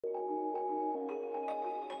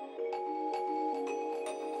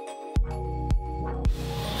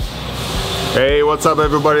Hey, what's up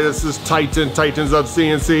everybody? This is Titans of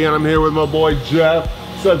CNC, and I'm here with my boy Jeff.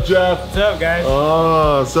 What's up, Jeff? What's up,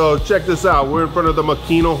 guys? So check this out. We're in front of the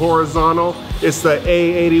Makino horizontal. It's the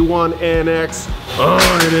A81NX.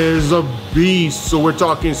 It is a beast. So we're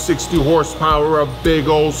talking 60 horsepower, a big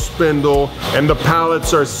old spindle, and the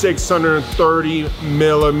pallets are 630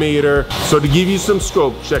 millimeter. So to give you some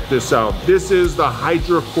scope, check this out. This is the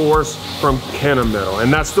Hydra Force from Kennametal,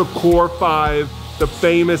 and that's the Core 5. The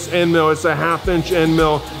famous end mill. It's a 1/2-inch end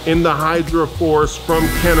mill in the Hydra Force from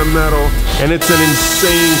Kennametal, and it's an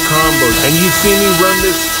insane combo. And you've seen me run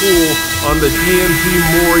this tool on the DMG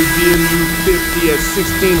Mori DMU50 at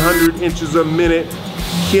 1600 inches a minute,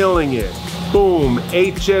 killing it. Boom,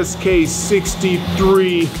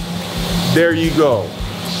 HSK63, there you go.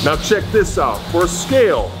 Now check this out, for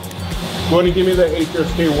scale, go ahead and give me the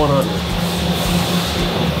HSK100.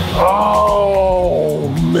 Oh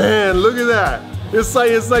man, look at that. It's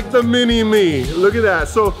like the mini-me. Look at that.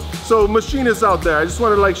 So machinists out there, I just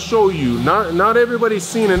wanted to like show you. Not everybody's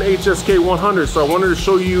seen an HSK100, so I wanted to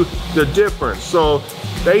show you the difference. So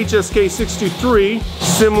the HSK63,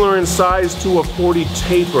 similar in size to a 40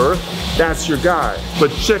 taper. That's your guy.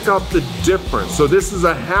 But check out the difference. So this is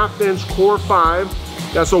a 1/2-inch Core 5.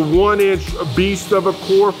 That's a 1-inch beast of a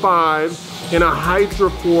Core 5 in a Hydra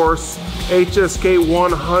Force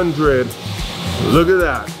HSK100. Look at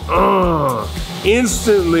that.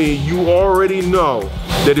 Instantly, you already know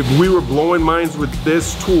that if we were blowing minds with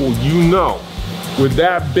this tool, you know, with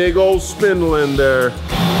that big old spindle in there,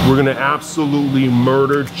 we're gonna absolutely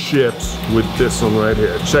murder chips with this one right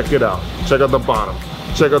here. Check it out. Check out the bottom.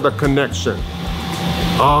 Check out the connection.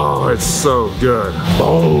 Oh, it's so good.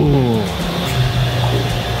 Boom.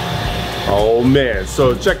 Oh man,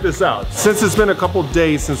 so check this out. Since it's been a couple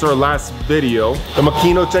days since our last video, the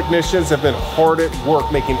Makino technicians have been hard at work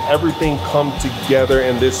making everything come together,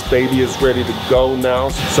 and this baby is ready to go now.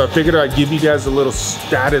 So I figured I'd give you guys a little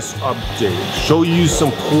status update, show you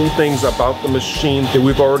some cool things about the machine that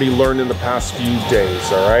we've already learned in the past few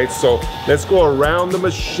days, all right? So let's go around the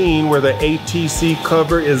machine where the ATC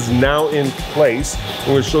cover is now in place.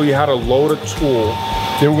 I'm gonna show you how to load a tool.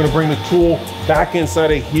 Then we're gonna bring the tool back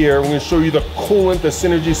inside of here. We're gonna show you the coolant, the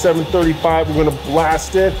Synergy 735. We're gonna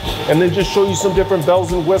blast it, and then just show you some different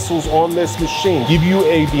bells and whistles on this machine. Give you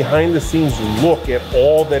a behind the scenes look at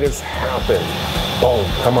all that has happened. Boom,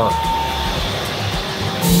 come on.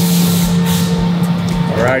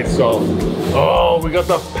 All right, so, we got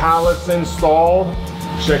the pallets installed.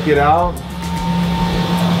 Check it out.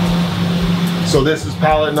 So this is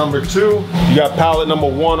pallet number 2. You got pallet number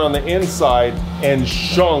 1 on the inside, and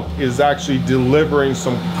Shunk is actually delivering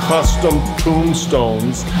some custom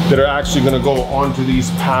tombstones that are actually gonna go onto these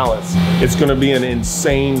pallets. It's gonna be an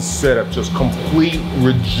insane setup, just complete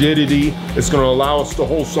rigidity. It's gonna allow us to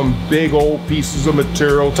hold some big old pieces of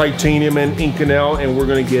material, titanium and Inconel, and we're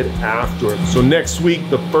gonna get after it. So next week,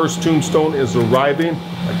 the first tombstone is arriving.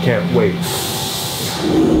 I can't wait.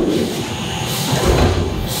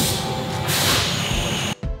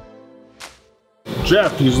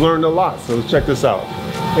 Jeff, he's learned a lot, so let's check this out.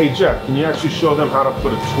 Hey Jeff, can you actually show them how to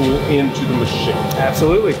put a tool into the machine?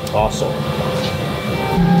 Absolutely. Awesome.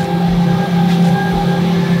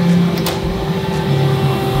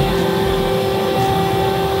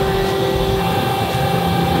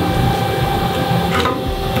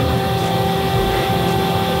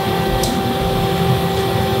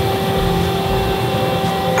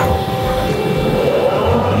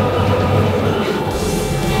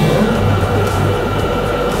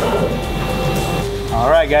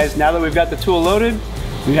 Alright guys, now that we've got the tool loaded,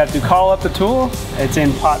 we have to call up the tool. It's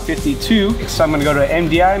in pot 52, so I'm going to go to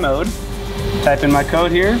MDI mode, type in my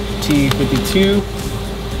code here, T52,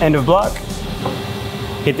 end of block,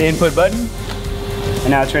 hit the input button,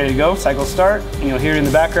 and now it's ready to go. Cycle start, and you'll hear it in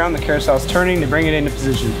the background, the carousel is turning to bring it into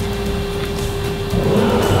position.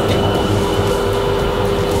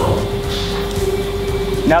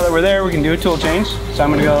 Now that we're there, we can do a tool change. So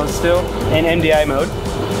I'm going to go still in MDI mode,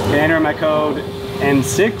 and enter my code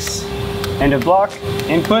N6, end of block,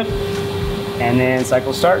 input, and then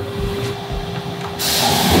cycle start.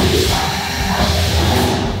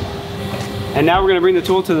 And now we're going to bring the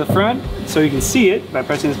tool to the front so you can see it by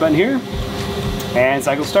pressing this button here, and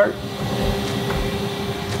cycle start.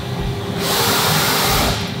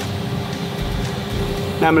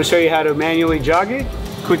 Now I'm going to show you how to manually jog it.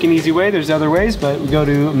 Quick and easy way, there's other ways, but we go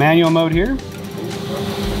to manual mode here.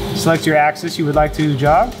 Select your axis you would like to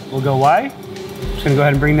jog. We'll go Y. Just gonna go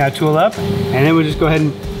ahead and bring that tool up, and then we'll just go ahead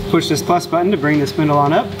and push this plus button to bring the spindle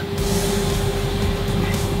on up.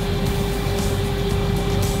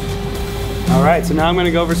 All right, so now I'm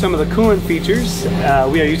gonna go over some of the coolant features.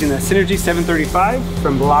 We are using the Synergy 735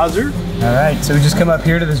 from Blaser. All right, so we just come up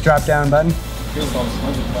here to this drop-down button.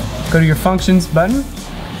 Go to your functions button.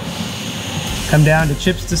 Come down to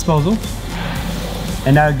chips disposal.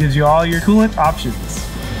 And now it gives you all your coolant options.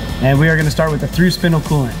 And we are gonna start with the through spindle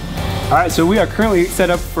coolant. All right, so we are currently set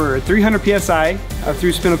up for 300 PSI of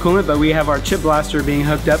through spindle coolant, but we have our chip blaster being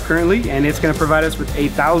hooked up currently, and it's gonna provide us with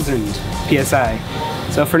 1,000 PSI.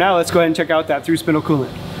 So for now, let's go ahead and check out that through spindle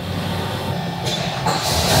coolant.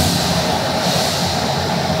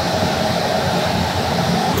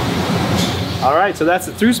 All right, so that's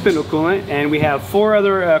the through spindle coolant, and we have 4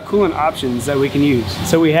 other coolant options that we can use.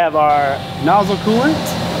 So we have our nozzle coolant,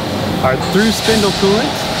 our through spindle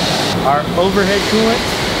coolant, our overhead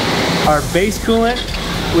coolant, our base coolant,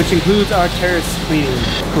 which includes our terrace cleaning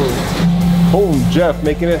coolant. Boom, Jeff,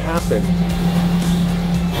 making it happen.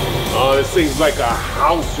 Oh, this thing's like a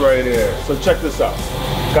house right here. So check this out.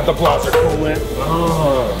 Got the Blaser coolant.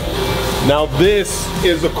 Oh. Now this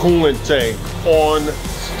is a coolant tank on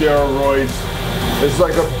steroids. It's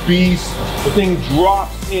like a beast. The thing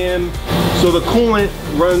drops in. So the coolant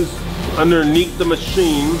runs underneath the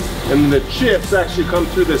machine, and the chips actually come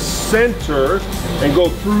through the center and go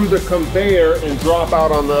through the conveyor and drop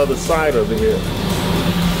out on the other side over here.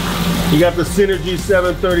 You got the Synergy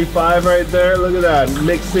 735 right there. Look at that,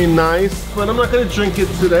 mixing nice. But I'm not gonna drink it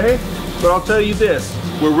today, but I'll tell you this.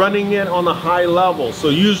 We're running it on a high level. So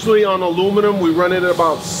usually on aluminum, we run it at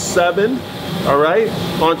about 7, all right?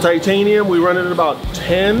 On titanium, we run it at about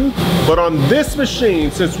 10. But on this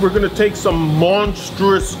machine, since we're gonna take some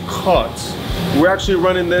monstrous cuts, we're actually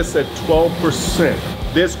running this at 12%.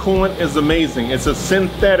 This coolant is amazing. It's a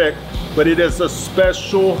synthetic, but it is a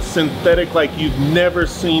special synthetic like you've never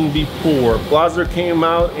seen before. Blaser came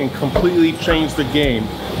out and completely changed the game.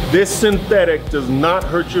 This synthetic does not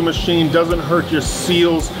hurt your machine, doesn't hurt your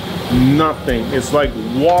seals, nothing. It's like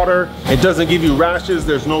water. It doesn't give you rashes,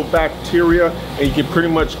 there's no bacteria, and you can pretty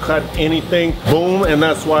much cut anything, boom, and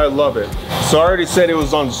that's why I love it. So I already said it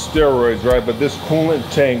was on steroids, right? But this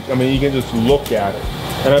coolant tank, I mean, you can just look at it.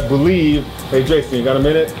 And I believe, hey Jason, you got a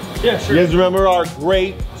minute? Yeah, sure. You guys remember our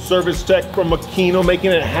great service tech from Makino,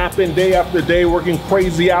 making it happen day after day, working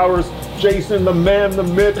crazy hours? Jason, the man, the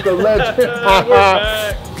myth, the legend. We're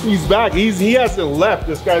back. He's back. He hasn't left.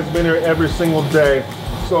 This guy's been here every single day.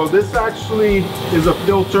 So this actually is a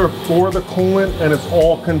filter for the coolant, and it's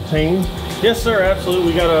all contained. Yes, sir,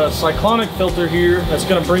 absolutely. We got a cyclonic filter here that's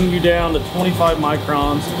going to bring you down to 25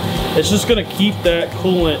 microns. It's just going to keep that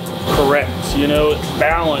coolant correct, you know,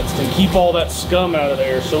 balanced, and keep all that scum out of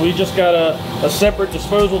there. So we just got a separate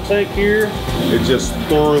disposal tank here. It just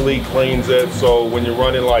thoroughly cleans it. So when you're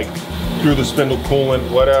running like through the spindle coolant,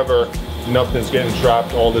 whatever, nothing's getting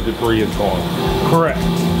trapped, all the debris is gone. Correct.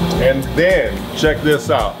 And then check this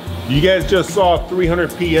out. You guys just saw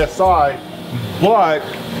 300 PSI, but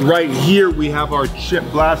right here we have our chip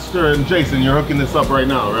blaster. And Jason, you're hooking this up right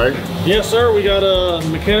now, right? Yes, sir. We got a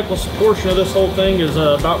mechanical portion of this whole thing is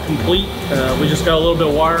about complete. We just got a little bit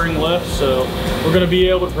of wiring left, so we're going to be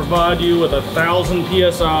able to provide you with 1,000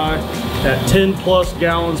 PSI at 10+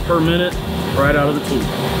 gallons per minute right out of the tool.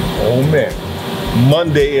 Oh man,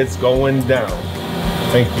 Monday it's going down.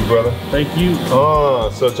 Thank you, brother. Thank you.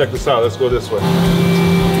 So check this out. Let's go this way.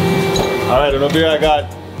 All right, and over here I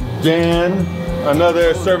got Dan,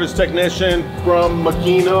 another service technician from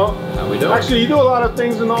Makino. How we doing? Actually, you do a lot of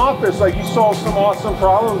things in the office. Like you solved some awesome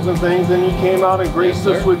problems and things, and you came out and graced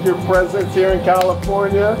us with your presence here in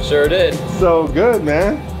California. Sure did. So good,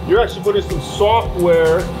 man. You're actually putting some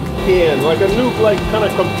software in, like a new, like kind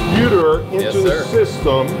of computer into the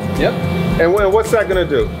system. Yep. And what's that gonna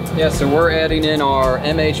do? Yeah, so we're adding in our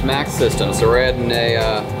MH Max system. So we're adding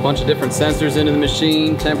a bunch of different sensors into the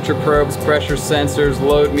machine, temperature probes, pressure sensors,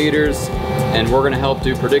 load meters, and we're gonna help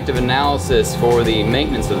do predictive analysis for the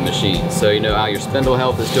maintenance of the machine. So you know how your spindle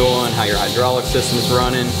health is doing, how your hydraulic system is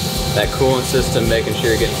running, that coolant system, making sure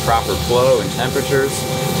you're getting proper flow and temperatures.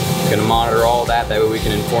 We're gonna monitor all that way we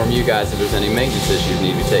can inform you guys if there's any maintenance issues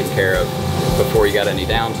need to be taken care of before you got any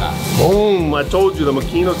downtime. Boom, I told you the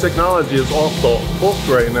Makino technology is off the hook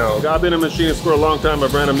right now. I've been a machinist for a long time.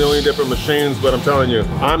 I've ran a million different machines, but I'm telling you,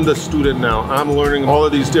 I'm the student now. I'm learning all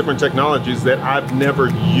of these different technologies that I've never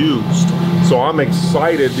used. So I'm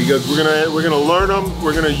excited because we're gonna learn them,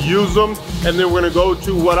 we're gonna use them, and then we're gonna go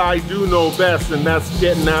to what I do know best, and that's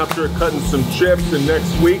getting after cutting some chips. And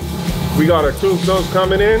next week, we got our tombstones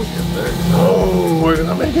coming in. Oh, we're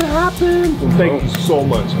gonna make it happen. And thank you so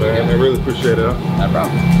much, man. I really appreciate it. No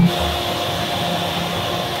problem.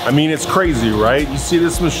 I mean, it's crazy, right? You see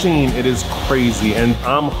this machine, it is crazy. And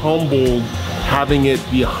I'm humbled having it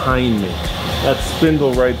behind me. That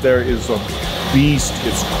spindle right there is a beast.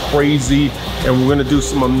 It's crazy, and we're gonna do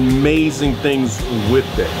some amazing things with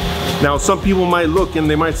it. Now, some people might look and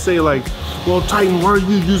they might say like, well, Titan, why are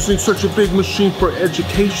you using such a big machine for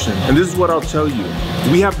education? And this is what I'll tell you.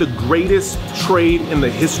 We have the greatest trade in the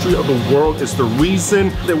history of the world. It's the reason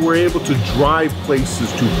that we're able to drive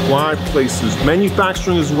places, to fly places.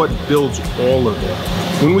 Manufacturing is what builds all of it.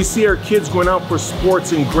 When we see our kids going out for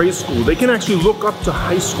sports in grade school, they can actually look up to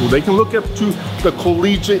high school. They can look up to the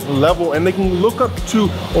collegiate level, and they can look up to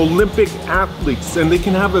Olympic athletes, and they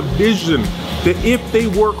can have a vision that if they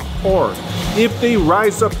work hard, if they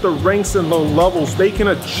rise up the ranks and the levels, they can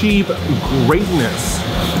achieve greatness.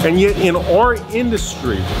 And yet in our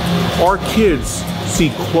industry, our kids see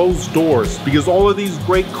closed doors because all of these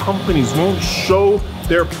great companies won't show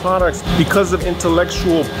their products because of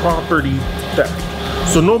intellectual property theft.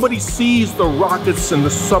 So nobody sees the rockets and the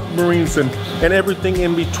submarines and everything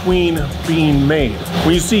in between being made.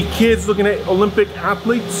 When you see kids looking at Olympic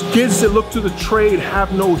athletes, kids that look to the trade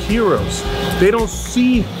have no heroes. They don't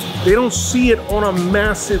see it on a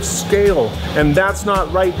massive scale, and that's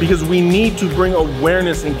not right, because we need to bring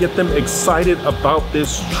awareness and get them excited about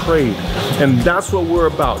this trade. And that's what we're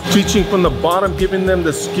about. Teaching from the bottom, giving them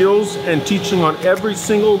the skills, and teaching on every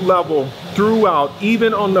single level throughout,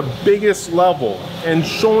 even on the biggest level, and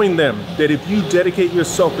showing them that if you dedicate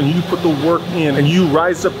yourself and you put the work in and you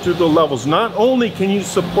rise up to the levels, not only can you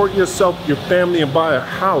support yourself, your family, and buy a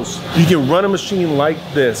house, you can run a machine like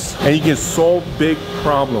this and you can solve big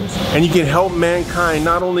problems. And you can help mankind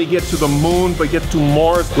not only get to the moon, but get to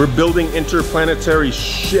Mars. We're building interplanetary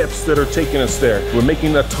ships that are taking us there. We're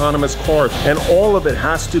making autonomous cars, and all of it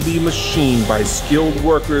has to be machined by skilled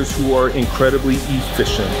workers who are incredibly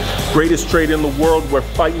efficient. Greatest trade in the world, we're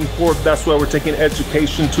fighting for it. That's why we're taking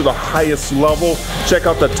education to the highest level. Check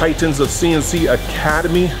out the Titans of CNC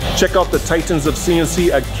Academy. Check out the Titans of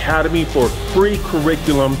CNC Academy for free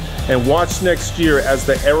curriculum, and watch next year as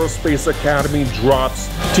the Aerospace Academy drops,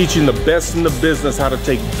 teaching the best in the business how to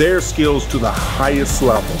take their skills to the highest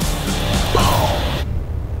level.